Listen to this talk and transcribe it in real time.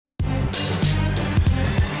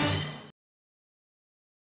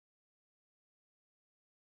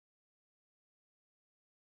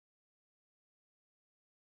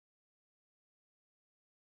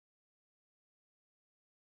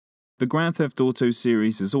The Grand Theft Auto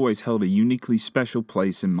series has always held a uniquely special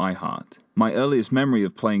place in my heart. My earliest memory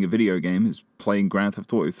of playing a video game is playing Grand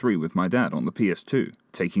Theft Auto 3 with my dad on the PS2,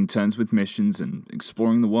 taking turns with missions and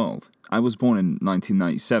exploring the world. I was born in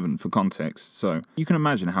 1997 for context, so you can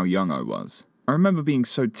imagine how young I was. I remember being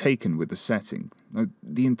so taken with the setting,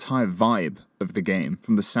 the entire vibe of the game,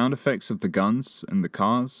 from the sound effects of the guns and the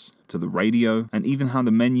cars, to the radio, and even how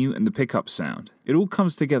the menu and the pickup sound. It all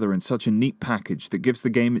comes together in such a neat package that gives the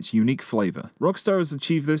game its unique flavor. Rockstar has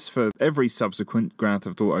achieved this for every subsequent Grand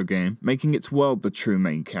Theft Auto game, making its world the true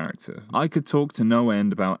main character. I could talk to no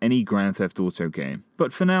end about any Grand Theft Auto game,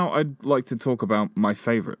 but for now I'd like to talk about my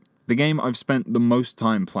favorite. The game I've spent the most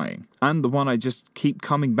time playing, and the one I just keep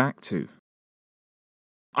coming back to.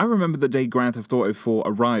 I remember the day Grand Theft Auto 4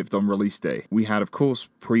 arrived on release day. We had, of course,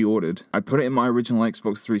 pre-ordered. I put it in my original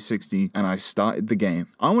Xbox 360 and I started the game.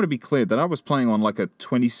 I want to be clear that I was playing on like a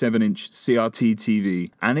 27-inch CRT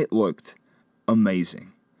TV and it looked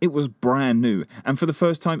amazing. It was brand new, and for the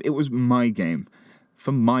first time it was my game,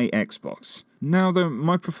 for my Xbox. Now though,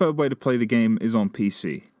 my preferred way to play the game is on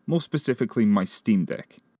PC, more specifically my Steam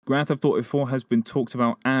Deck. Grand Theft Auto 4 has been talked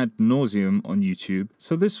about ad nauseam on YouTube,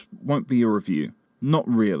 so this won't be a review. Not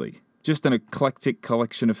really. Just an eclectic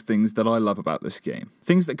collection of things that I love about this game.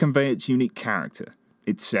 Things that convey its unique character,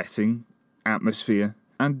 its setting, atmosphere,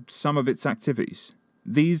 and some of its activities.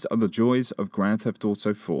 These are the joys of Grand Theft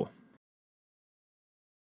Auto 4.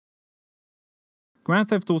 Grand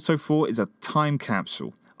Theft Auto 4 is a time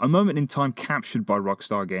capsule, a moment in time captured by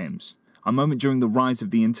Rockstar Games. A moment during the rise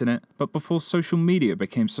of the internet, but before social media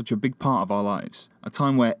became such a big part of our lives. A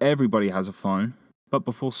time where everybody has a phone, but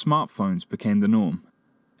before smartphones became the norm.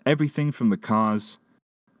 Everything from the cars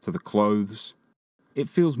to the clothes. It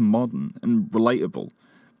feels modern and relatable,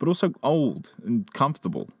 but also old and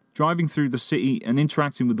comfortable. Driving through the city and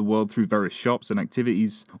interacting with the world through various shops and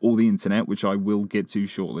activities, or the internet, which I will get to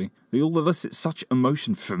shortly, they all elicit such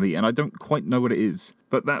emotion for me, and I don't quite know what it is.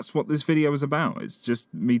 But that's what this video is about. It's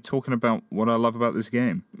just me talking about what I love about this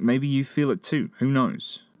game. Maybe you feel it too, who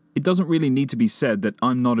knows? It doesn't really need to be said that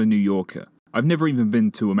I'm not a New Yorker. I've never even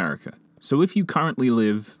been to America. So if you currently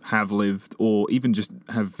live, have lived, or even just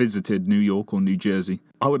have visited New York or New Jersey,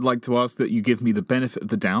 I would like to ask that you give me the benefit of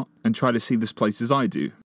the doubt and try to see this place as I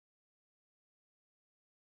do.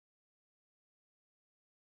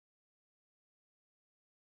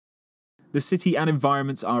 The city and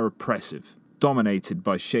environments are oppressive, dominated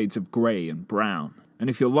by shades of grey and brown, and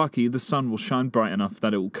if you're lucky, the sun will shine bright enough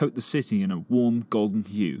that it will coat the city in a warm golden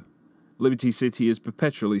hue. Liberty City is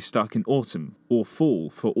perpetually stuck in autumn, or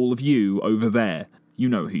fall for all of you over there. You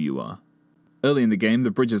know who you are. Early in the game,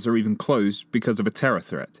 the bridges are even closed because of a terror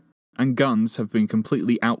threat, and guns have been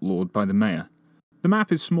completely outlawed by the mayor. The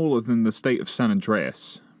map is smaller than the state of San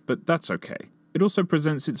Andreas, but that's okay. It also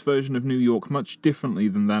presents its version of New York much differently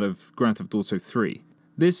than that of Grand Theft Auto 3.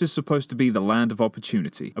 This is supposed to be the land of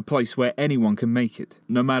opportunity, a place where anyone can make it,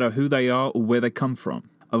 no matter who they are or where they come from.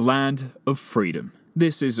 A land of freedom.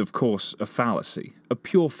 This is, of course, a fallacy, a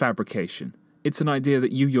pure fabrication. It's an idea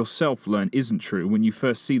that you yourself learn isn't true when you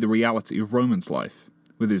first see the reality of Roman's life,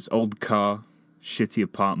 with his old car, shitty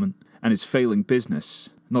apartment, and his failing business,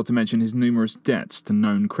 not to mention his numerous debts to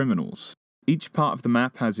known criminals. Each part of the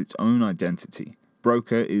map has its own identity.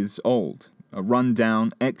 Broker is old, a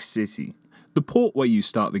run-down ex-city. The port where you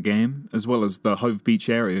start the game, as well as the Hove Beach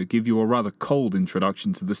area, give you a rather cold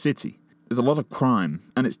introduction to the city. There's a lot of crime,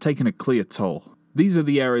 and it's taken a clear toll. These are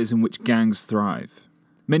the areas in which gangs thrive.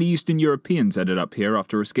 Many Eastern Europeans ended up here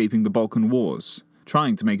after escaping the Balkan Wars,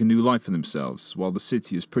 trying to make a new life for themselves, while the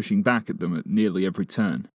city is pushing back at them at nearly every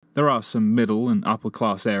turn. There are some middle and upper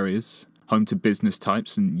class areas, home to business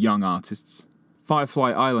types and young artists.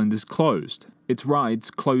 Firefly Island is closed, its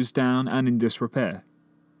rides closed down and in disrepair.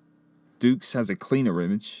 Dukes has a cleaner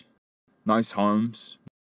image, nice homes,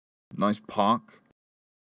 nice park,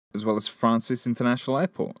 as well as Francis International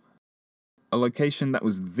Airport. A location that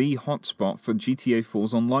was the hotspot for GTA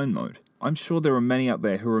 4's online mode. I'm sure there are many out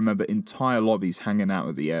there who remember entire lobbies hanging out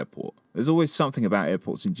at the airport. There's always something about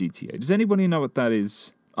airports in GTA. Does anybody know what that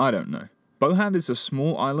is? I don't know. Bohan is a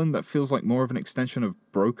small island that feels like more of an extension of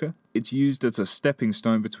Broker. It's used as a stepping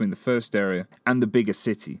stone between the first area and the bigger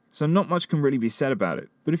city, so not much can really be said about it.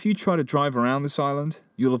 But if you try to drive around this island,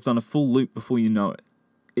 you'll have done a full loop before you know it.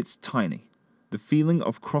 It's tiny. The feeling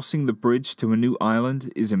of crossing the bridge to a new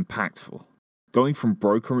island is impactful. Going from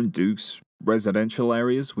Broker and Dukes, residential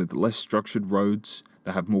areas with less structured roads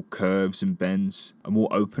that have more curves and bends, a more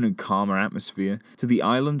open and calmer atmosphere, to the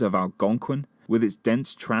island of Algonquin, with its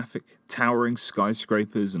dense traffic, towering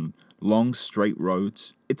skyscrapers and long straight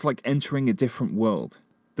roads. It's like entering a different world.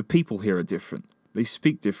 The people here are different. They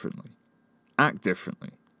speak differently, act differently.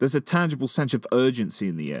 There's a tangible sense of urgency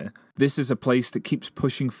in the air. This is a place that keeps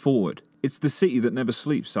pushing forward. It's the city that never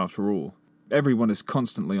sleeps, after all. Everyone is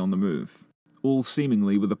constantly on the move, all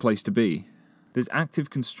seemingly with a place to be. There's active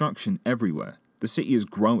construction everywhere. The city is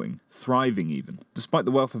growing, thriving even. Despite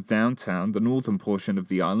the wealth of downtown, the northern portion of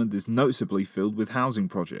the island is noticeably filled with housing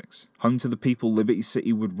projects, home to the people Liberty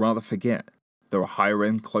City would rather forget. There are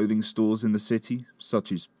higher-end clothing stores in the city,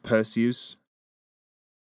 such as Perseus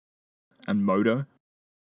and Modo.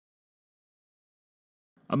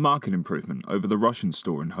 A market improvement over the Russian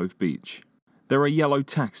store in Hove Beach. There are yellow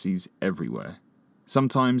taxis everywhere,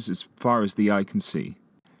 sometimes as far as the eye can see.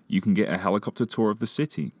 You can get a helicopter tour of the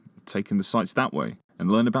city, take in the sights that way, and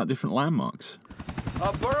learn about different landmarks.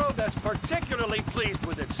 A borough that's particularly pleased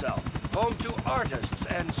with itself, home to artists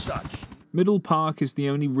and such. Middle Park is the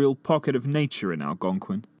only real pocket of nature in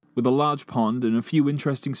Algonquin, with a large pond and a few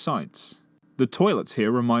interesting sights. The toilets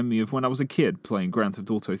here remind me of when I was a kid playing Grand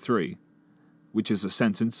Theft Auto 3, which is a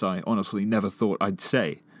sentence I honestly never thought I'd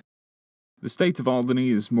say. The state of Albany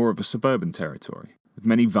is more of a suburban territory, with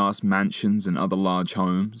many vast mansions and other large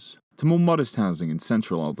homes, to more modest housing in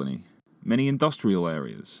central Albany, many industrial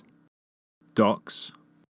areas, docks,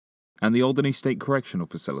 and the Albany State Correctional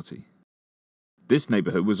Facility. This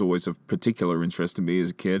neighborhood was always of particular interest to me as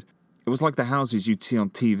a kid. It was like the houses you'd see on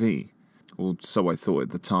TV, or so I thought at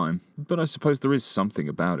the time, but I suppose there is something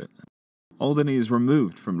about it. Albany is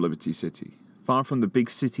removed from Liberty City, far from the big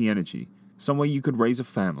city energy, somewhere you could raise a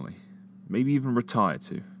family, maybe even retire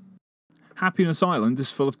to. Happiness Island is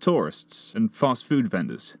full of tourists and fast food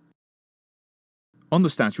vendors. On the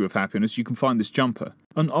Statue of Happiness you can find this jumper,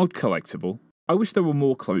 an odd collectible. I wish there were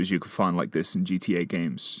more clothes you could find like this in GTA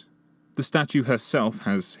games. The statue herself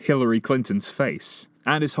has Hillary Clinton's face,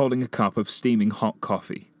 and is holding a cup of steaming hot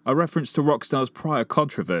coffee, a reference to Rockstar's prior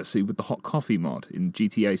controversy with the hot coffee mod in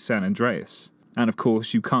GTA San Andreas. And of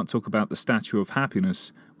course, you can't talk about the Statue of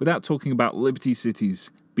Happiness without talking about Liberty City's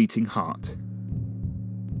beating heart.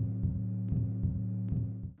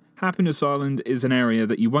 Happiness Island is an area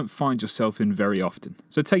that you won't find yourself in very often,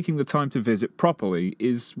 so taking the time to visit properly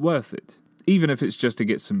is worth it, even if it's just to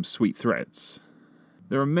get some sweet threads.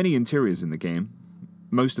 There are many interiors in the game,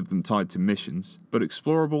 most of them tied to missions, but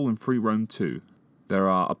explorable and free roam too. There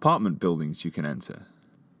are apartment buildings you can enter.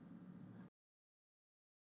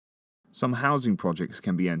 Some housing projects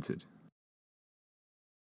can be entered.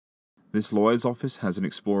 This lawyer's office has an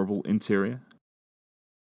explorable interior.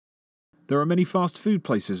 There are many fast food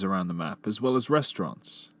places around the map, as well as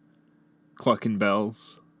restaurants. Cluckin'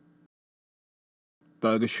 Bells,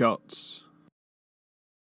 Burger Shots,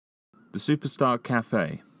 the Superstar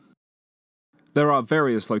Cafe. There are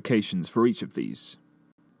various locations for each of these.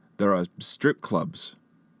 There are strip clubs,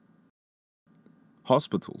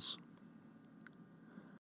 hospitals,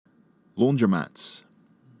 laundromats,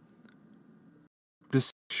 the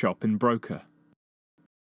sex shop in Broker,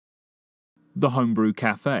 the Homebrew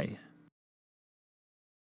Cafe.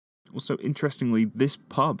 Also, interestingly, this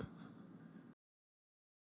pub.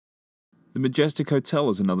 The Majestic Hotel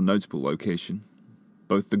is another notable location.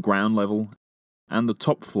 Both the ground level and the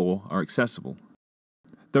top floor are accessible.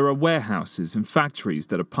 There are warehouses and factories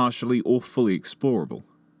that are partially or fully explorable.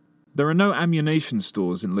 There are no ammunition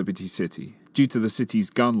stores in Liberty City, due to the city's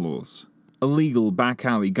gun laws. Illegal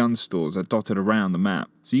back-alley gun stores are dotted around the map,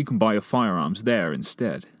 so you can buy your firearms there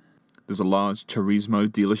instead. There's a large Turismo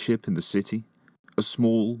dealership in the city, a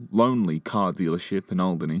small, lonely car dealership in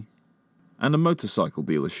Albany, and a motorcycle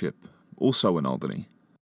dealership, also in Albany.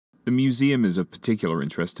 The museum is of particular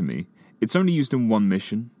interest to me. It's only used in one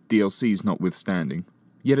mission, DLCs notwithstanding,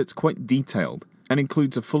 yet it's quite detailed, and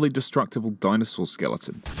includes a fully destructible dinosaur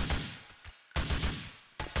skeleton.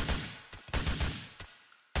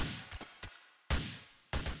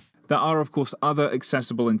 There are of course other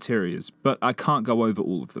accessible interiors, but I can't go over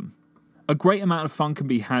all of them. A great amount of fun can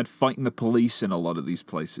be had fighting the police in a lot of these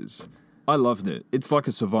places. I loved it. It's like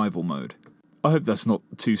a survival mode. I hope that's not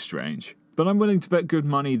too strange, but I'm willing to bet good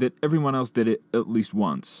money that everyone else did it at least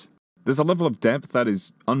once. There's a level of depth that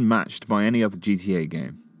is unmatched by any other GTA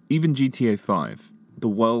game, even GTA 5. The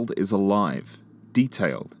world is alive,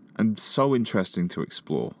 detailed, and so interesting to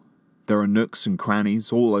explore. There are nooks and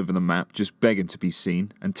crannies all over the map just begging to be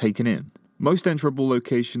seen and taken in. Most enterable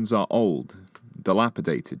locations are old,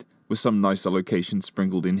 dilapidated, with some nicer locations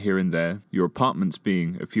sprinkled in here and there, your apartments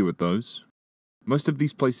being a few of those. Most of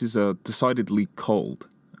these places are decidedly cold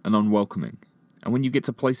and unwelcoming, and when you get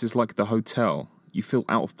to places like the hotel, you feel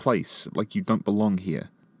out of place, like you don't belong here.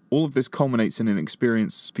 All of this culminates in an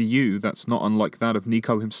experience for you that's not unlike that of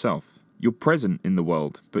Nico himself. You're present in the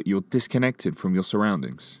world, but you're disconnected from your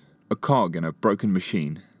surroundings. a cog in a broken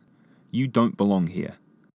machine. You don't belong here.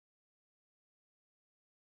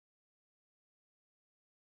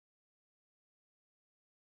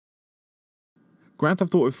 Grand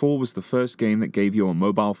Theft Auto 4 was the first game that gave you a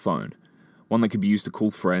mobile phone, one that could be used to call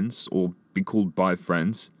friends, or be called by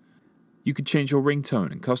friends. You could change your ringtone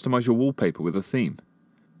and customize your wallpaper with a theme.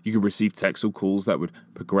 You could receive texts or calls that would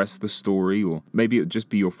progress the story, or maybe it would just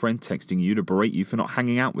be your friend texting you to berate you for not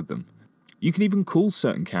hanging out with them. You can even call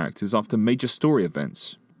certain characters after major story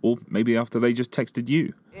events, or maybe after they just texted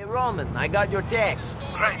you. Hey Roman, I got your text.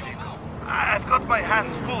 Great. I've got my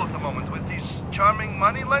hands full at the moment with these charming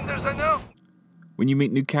moneylenders I know. When you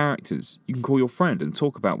meet new characters, you can call your friend and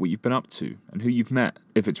talk about what you've been up to and who you've met,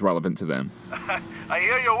 if it's relevant to them. I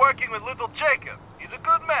hear you're working with little Jacob. He's a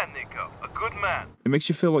good man, Nico. A good man. It makes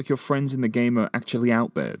you feel like your friends in the game are actually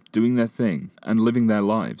out there, doing their thing, and living their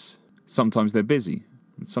lives. Sometimes they're busy,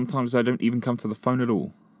 and sometimes they don't even come to the phone at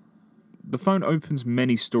all. The phone opens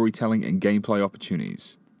many storytelling and gameplay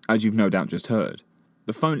opportunities, as you've no doubt just heard.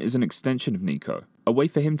 The phone is an extension of Nico, a way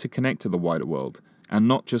for him to connect to the wider world, and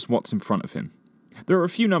not just what's in front of him. There are a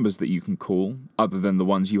few numbers that you can call, other than the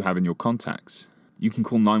ones you have in your contacts. You can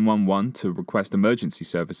call 911 to request emergency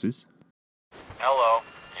services. Hello,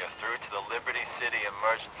 you're through to the Liberty City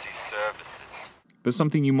Emergency Services. But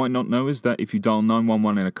something you might not know is that if you dial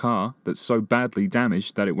 911 in a car that's so badly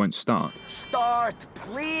damaged that it won't start, Start,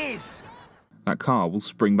 please! that car will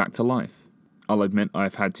spring back to life. I'll admit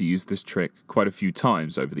I've had to use this trick quite a few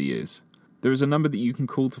times over the years. There is a number that you can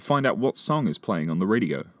call to find out what song is playing on the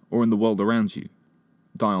radio, or in the world around you.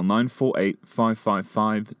 Dial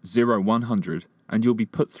 948-555-0100 and you'll be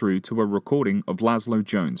put through to a recording of Laszlo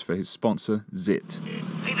Jones for his sponsor, Zit.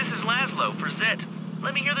 Hey, this is Laszlo for Zit.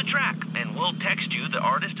 Let me hear the track, and we'll text you the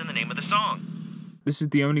artist and the name of the song. This is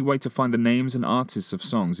the only way to find the names and artists of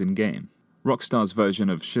songs in-game. Rockstar's version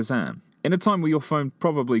of Shazam. In a time where your phone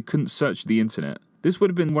probably couldn't search the internet, this would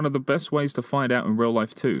have been one of the best ways to find out in real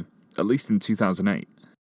life too, at least in 2008.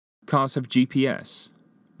 Cars have GPS.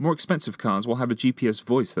 More expensive cars will have a GPS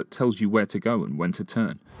voice that tells you where to go and when to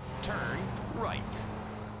turn. Turn right.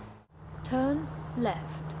 Turn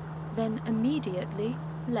left, then immediately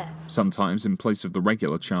left. Sometimes, in place of the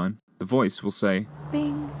regular chime, the voice will say,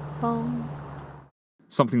 Bing, bong.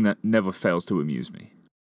 something that never fails to amuse me.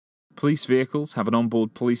 Police vehicles have an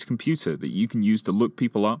onboard police computer that you can use to look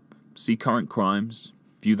people up, see current crimes,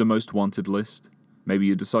 view the most wanted list. Maybe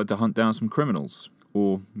you decide to hunt down some criminals,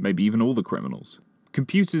 or maybe even all the criminals.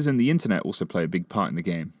 Computers and the internet also play a big part in the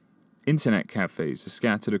game. Internet cafes are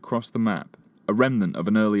scattered across the map, a remnant of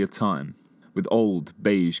an earlier time, with old,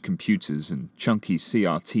 beige computers and chunky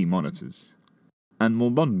CRT monitors. And more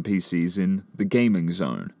modern PCs in the gaming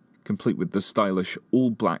zone, complete with the stylish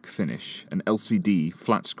all-black finish and LCD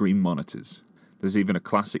flat-screen monitors. There's even a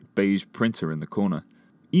classic beige printer in the corner.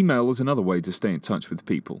 Email is another way to stay in touch with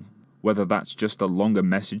people, whether that's just a longer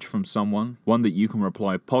message from someone, one that you can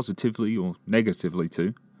reply positively or negatively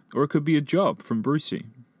to, or it could be a job from Brucey.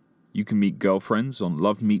 You can meet girlfriends on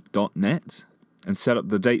lovemeet.net and set up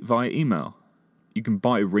the date via email. You can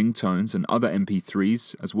buy ringtones and other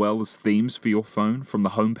MP3s as well as themes for your phone from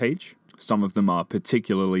the homepage. Some of them are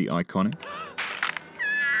particularly iconic.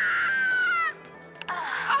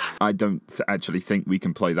 I don't actually think we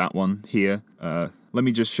can play that one here. Let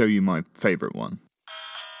me just show you my favorite one.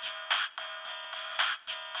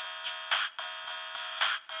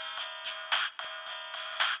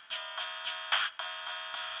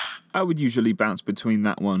 I would usually bounce between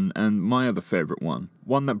that one and my other favorite one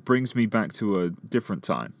that brings me back to a different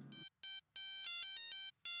time.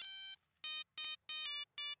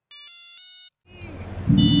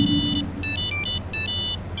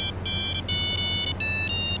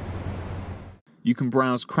 You can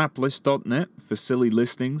browse craplist.net for silly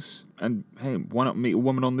listings, and hey, why not meet a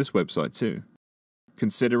woman on this website too?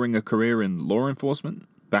 Considering a career in law enforcement?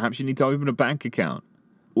 Perhaps you need to open a bank account.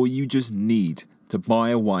 Or you just need to buy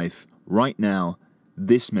a wife right now,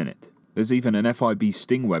 this minute. There's even an FIB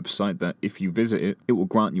Sting website that, if you visit it, it will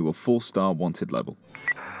grant you a 4-star wanted level.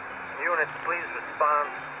 Units, please respond.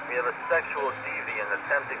 We have a sexual deviant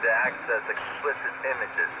attempting to access explicit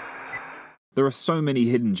images. There are so many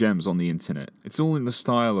hidden gems on the internet. It's all in the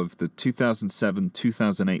style of the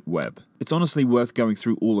 2007-2008 web. It's honestly worth going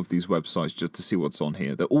through all of these websites just to see what's on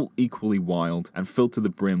here. They're all equally wild and filled to the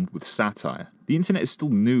brim with satire. The internet is still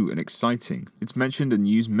new and exciting. It's mentioned and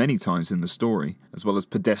used many times in the story, as well as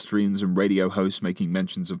pedestrians and radio hosts making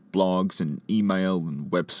mentions of blogs and email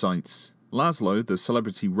and websites. Laszlo, the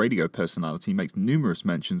celebrity radio personality, makes numerous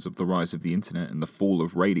mentions of the rise of the internet and the fall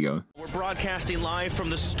of radio. We're broadcasting live from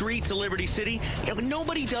the streets of Liberty City. You know,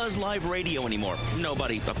 nobody does live radio anymore.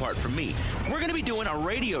 Nobody apart from me. We're going to be doing a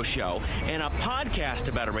radio show and a podcast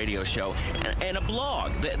about a radio show and a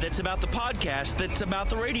blog that's about the podcast that's about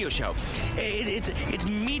the radio show. It's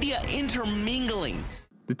media intermingling.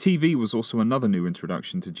 The TV was also another new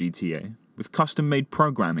introduction to GTA, with custom-made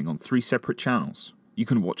programming on 3 separate channels. You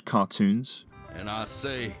can watch cartoons. And I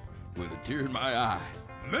say, with a tear in my eye,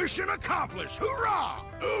 mission accomplished! Hoorah!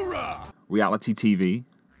 Hoorah! Reality TV.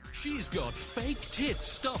 She's got fake tits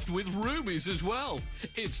stuffed with rubies as well.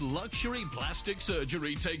 It's luxury plastic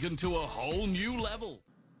surgery taken to a whole new level.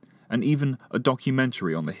 And even a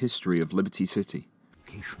documentary on the history of Liberty City.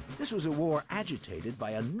 This was a war agitated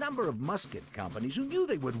by a number of musket companies who knew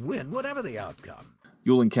they would win whatever the outcome.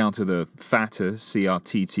 You'll encounter the fatter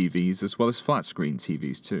CRT TVs as well as flat-screen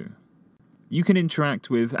TVs too. You can interact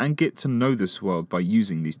with and get to know this world by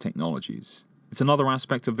using these technologies. It's another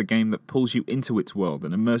aspect of the game that pulls you into its world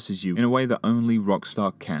and immerses you in a way that only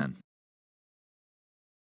Rockstar can.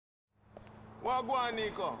 Well, go on,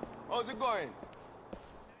 Nico. How's it going?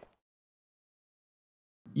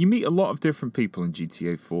 You meet a lot of different people in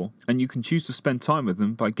GTA 4, and you can choose to spend time with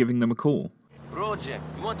them by giving them a call. Roger,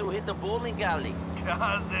 you want to hit the bowling alley?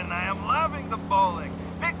 Cousin, I am loving the bowling.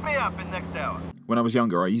 Pick me up in next hour. When I was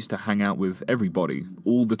younger, I used to hang out with everybody,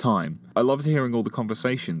 all the time. I loved hearing all the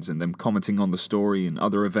conversations and them commenting on the story and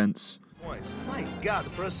other events. My God,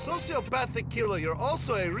 for a sociopathic killer, you're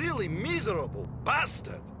also a really miserable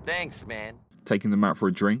bastard. Thanks, man. Taking them out for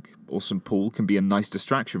a drink or some pool can be a nice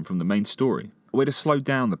distraction from the main story. A way to slow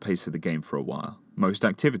down the pace of the game for a while. Most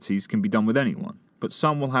activities can be done with anyone, but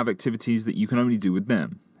some will have activities that you can only do with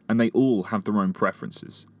them, and they all have their own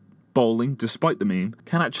preferences. Bowling, despite the meme,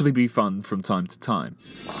 can actually be fun from time to time.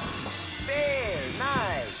 Spare,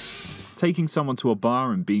 nice. Taking someone to a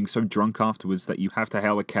bar and being so drunk afterwards that you have to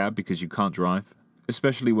hail a cab because you can't drive,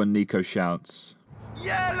 especially when Nico shouts,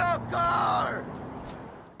 "Yellow car!"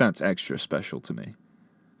 That's extra special to me.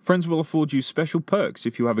 Friends will afford you special perks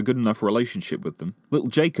if you have a good enough relationship with them. Little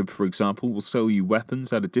Jacob, for example, will sell you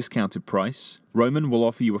weapons at a discounted price. Roman will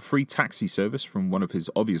offer you a free taxi service from one of his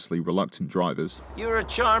obviously reluctant drivers. You're a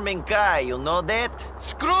charming guy, you know that?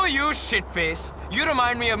 Screw you, shitface. You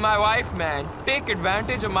remind me of my wife, man. Take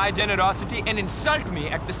advantage of my generosity and insult me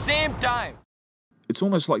at the same time. It's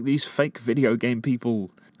almost like these fake video game people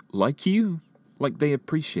like you. Like they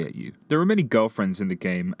appreciate you. There are many girlfriends in the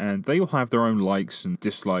game, and they all have their own likes and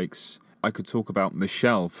dislikes. I could talk about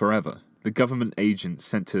Michelle forever, the government agent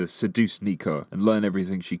sent to seduce Nico and learn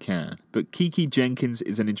everything she can. But Kiki Jenkins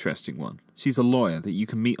is an interesting one. She's a lawyer that you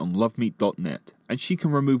can meet on lovemeet.net, and she can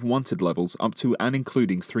remove wanted levels up to and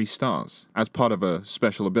including 3 stars, as part of a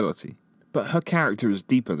special ability. But her character is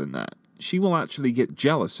deeper than that. She will actually get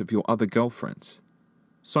jealous of your other girlfriends.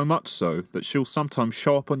 So much so that she'll sometimes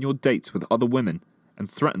show up on your dates with other women and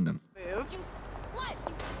threaten them.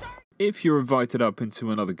 If you're invited up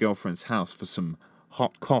into another girlfriend's house for some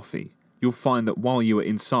hot coffee, you'll find that while you are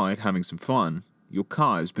inside having some fun, your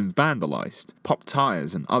car has been vandalized, popped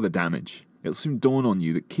tires and other damage. It'll soon dawn on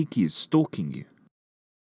you that Kiki is stalking you.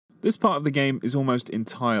 This part of the game is almost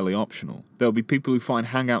entirely optional. There'll be people who find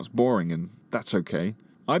hangouts boring, and that's okay.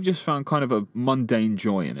 I've just found kind of a mundane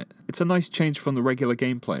joy in it. It's a nice change from the regular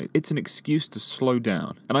gameplay. It's an excuse to slow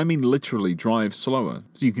down, and I mean literally drive slower,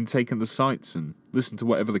 so you can take in the sights and listen to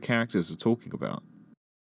whatever the characters are talking about.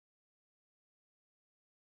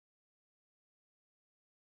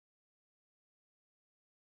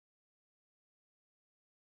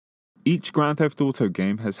 Each Grand Theft Auto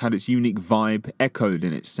game has had its unique vibe echoed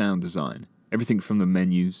in its sound design. Everything from the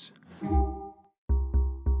menus,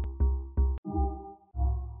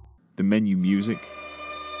 the menu music,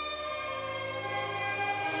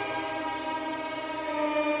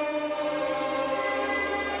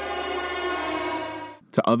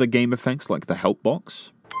 to other game effects like the help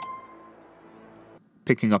box,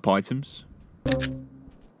 picking up items,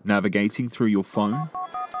 navigating through your phone,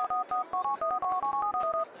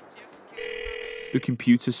 the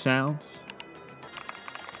computer sounds.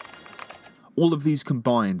 All of these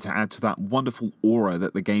combine to add to that wonderful aura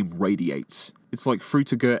that the game radiates. It's like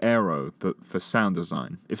Frutiger Aero, but for sound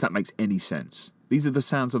design, if that makes any sense. These are the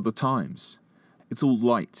sounds of the times. It's all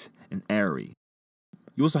light and airy.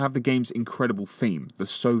 You also have the game's incredible theme, the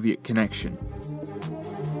Soviet connection.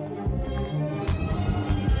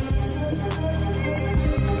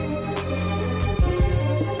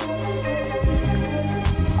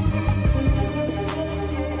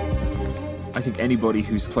 I think anybody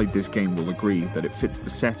who's played this game will agree that it fits the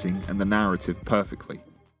setting and the narrative perfectly.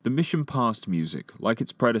 The Mission Past music, like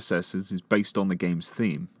its predecessors, is based on the game's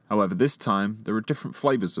theme. However, this time, there are different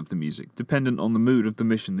flavors of the music, dependent on the mood of the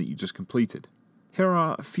mission that you just completed. Here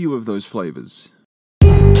are a few of those flavors.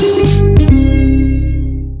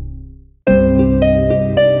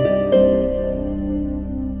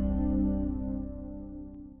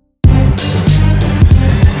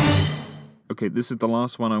 Okay, this is the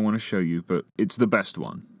last one I want to show you, but it's the best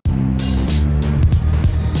one.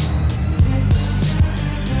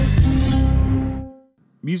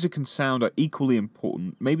 Music and sound are equally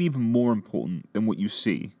important, maybe even more important than what you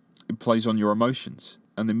see. It plays on your emotions,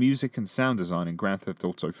 and the music and sound design in Grand Theft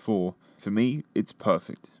Auto 4, for me, it's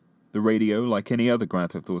perfect. The radio, like any other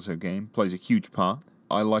Grand Theft Auto game, plays a huge part.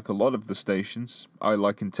 I like a lot of the stations. I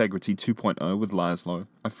like Integrity 2.0 with Laszlo.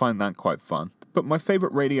 I find that quite fun. But my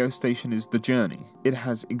favorite radio station is The Journey. It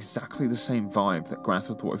has exactly the same vibe that Grand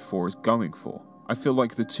Theft Auto 4 is going for. I feel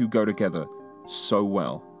like the two go together so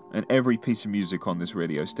well, and every piece of music on this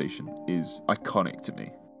radio station is iconic to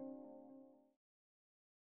me.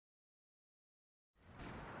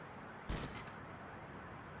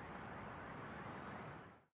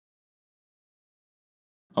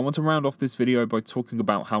 I want to round off this video by talking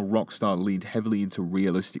about how Rockstar leaned heavily into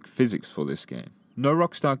realistic physics for this game. No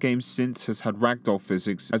Rockstar game since has had ragdoll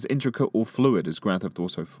physics as intricate or fluid as Grand Theft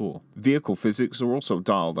Auto 4. Vehicle physics are also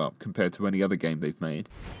dialed up compared to any other game they've made.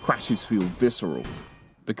 Crashes feel visceral.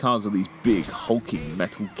 The cars are these big, hulking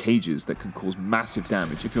metal cages that can cause massive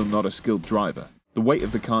damage if you're not a skilled driver. The weight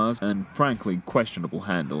of the cars, and frankly questionable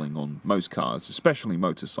handling on most cars, especially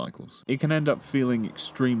motorcycles, it can end up feeling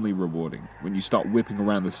extremely rewarding when you start whipping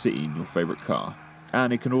around the city in your favorite car.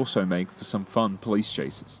 And it can also make for some fun police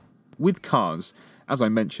chases. With cars, as I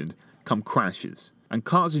mentioned, come crashes, and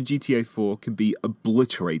cars in GTA 4 can be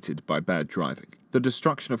obliterated by bad driving. The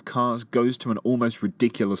destruction of cars goes to an almost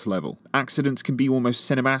ridiculous level. Accidents can be almost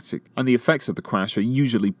cinematic, and the effects of the crash are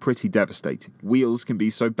usually pretty devastating. Wheels can be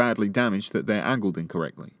so badly damaged that they're angled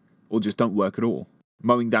incorrectly, or just don't work at all.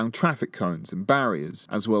 Mowing down traffic cones and barriers,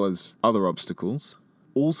 as well as other obstacles,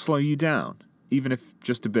 all slow you down, even if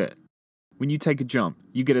just a bit. When you take a jump,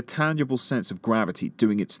 you get a tangible sense of gravity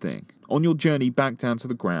doing its thing. On your journey back down to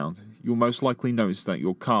the ground, you'll most likely notice that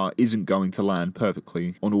your car isn't going to land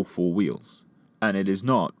perfectly on all four wheels. And it is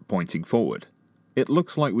not pointing forward. It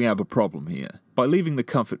looks like we have a problem here. By leaving the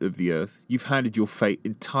comfort of the earth, you've handed your fate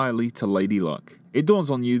entirely to Lady Luck. It dawns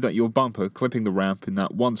on you that your bumper clipping the ramp in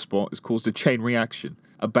that one spot has caused a chain reaction.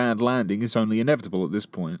 A bad landing is only inevitable at this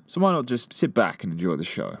point, so why not just sit back and enjoy the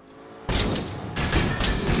show?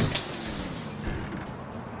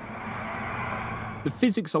 The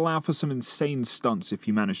physics allow for some insane stunts if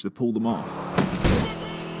you manage to pull them off.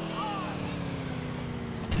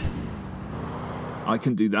 I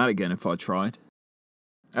can do that again if I tried.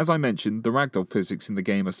 As I mentioned, the ragdoll physics in the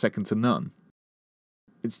game are second to none.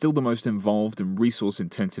 It's still the most involved and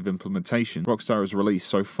resource-intensive implementation Rockstar has released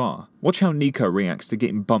so far. Watch how Nico reacts to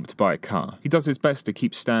getting bumped by a car. He does his best to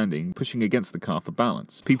keep standing, pushing against the car for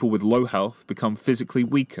balance. People with low health become physically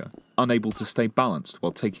weaker, unable to stay balanced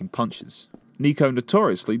while taking punches. Nico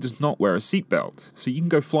notoriously does not wear a seatbelt, so you can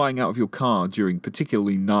go flying out of your car during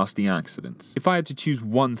particularly nasty accidents. If I had to choose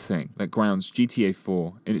one thing that grounds GTA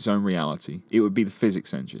 4 in its own reality, it would be the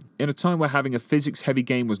physics engine. In a time where having a physics-heavy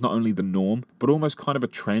game was not only the norm, but almost kind of a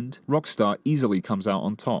trend, Rockstar easily comes out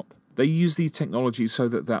on top. They use these technologies so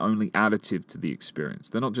that they're only additive to the experience.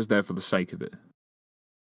 They're not just there for the sake of it.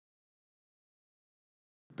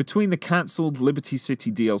 Between the cancelled Liberty City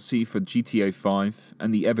DLC for GTA 5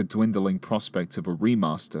 and the ever-dwindling prospect of a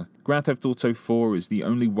remaster, Grand Theft Auto 4 is the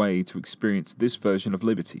only way to experience this version of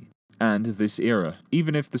Liberty, and this era.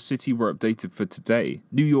 Even if the city were updated for today,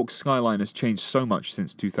 New York's skyline has changed so much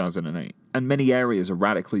since 2008, and many areas are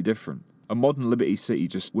radically different. A modern Liberty City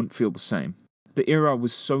just wouldn't feel the same. The era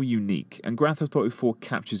was so unique, and Grand Theft Auto 4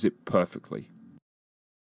 captures it perfectly.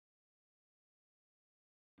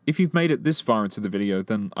 If you've made it this far into the video,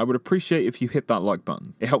 then I would appreciate if you hit that like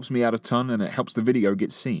button. It helps me out a ton and it helps the video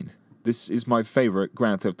get seen. This is my favourite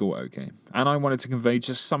Grand Theft Auto game, and I wanted to convey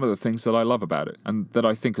just some of the things that I love about it, and that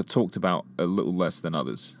I think are talked about a little less than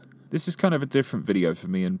others. This is kind of a different video for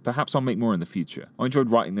me, and perhaps I'll make more in the future. I enjoyed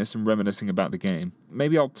writing this and reminiscing about the game.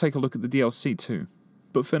 Maybe I'll take a look at the DLC too.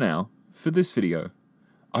 But for now, for this video,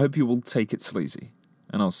 I hope you will take it sleazy,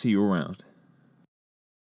 and I'll see you around.